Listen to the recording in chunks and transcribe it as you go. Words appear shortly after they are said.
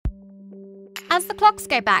As the clocks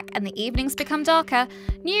go back and the evenings become darker,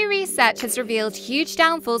 new research has revealed huge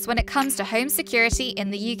downfalls when it comes to home security in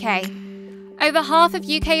the UK. Over half of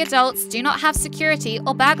UK adults do not have security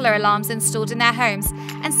or burglar alarms installed in their homes,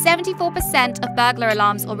 and 74% of burglar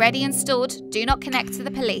alarms already installed do not connect to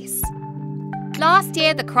the police. Last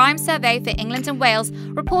year, the Crime Survey for England and Wales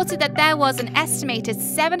reported that there was an estimated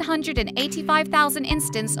 785,000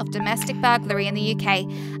 incidents of domestic burglary in the UK,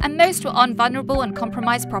 and most were on vulnerable and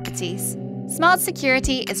compromised properties. Smart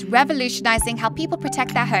Security is revolutionising how people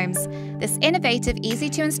protect their homes. This innovative,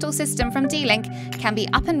 easy-to-install system from D-Link can be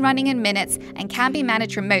up and running in minutes and can be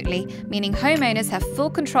managed remotely, meaning homeowners have full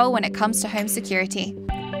control when it comes to home security.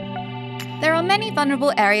 There are many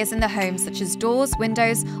vulnerable areas in the home, such as doors,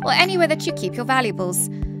 windows, or anywhere that you keep your valuables.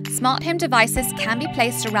 Smart home devices can be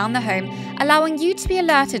placed around the home, allowing you to be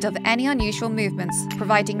alerted of any unusual movements,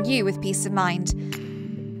 providing you with peace of mind.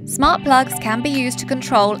 Smart plugs can be used to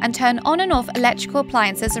control and turn on and off electrical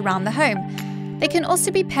appliances around the home. They can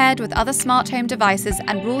also be paired with other smart home devices,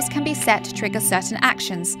 and rules can be set to trigger certain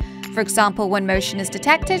actions. For example, when motion is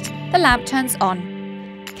detected, the lamp turns on.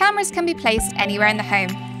 Cameras can be placed anywhere in the home.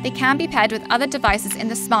 They can be paired with other devices in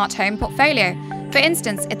the smart home portfolio. For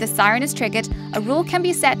instance, if the siren is triggered, a rule can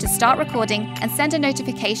be set to start recording and send a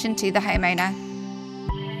notification to the homeowner.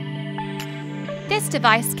 This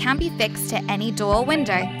device can be fixed to any door or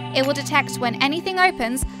window. It will detect when anything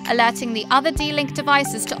opens, alerting the other D-Link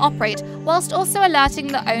devices to operate, whilst also alerting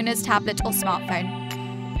the owner's tablet or smartphone.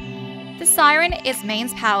 The siren is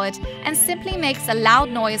mains powered and simply makes a loud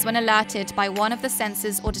noise when alerted by one of the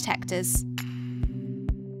sensors or detectors.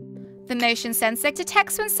 The motion sensor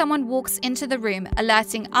detects when someone walks into the room,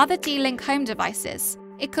 alerting other D-Link home devices.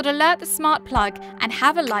 It could alert the smart plug and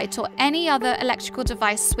have a light or any other electrical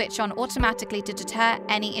device switch on automatically to deter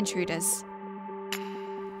any intruders.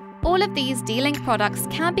 All of these D-Link products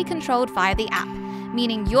can be controlled via the app,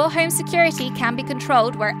 meaning your home security can be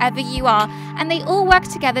controlled wherever you are, and they all work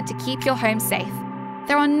together to keep your home safe.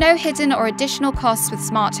 There are no hidden or additional costs with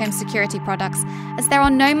smart home security products, as there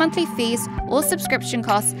are no monthly fees or subscription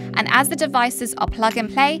costs, and as the devices are plug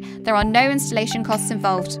and play, there are no installation costs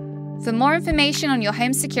involved. For more information on your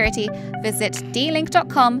home security, visit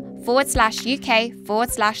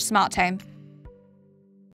dlink.com/UK/smart home.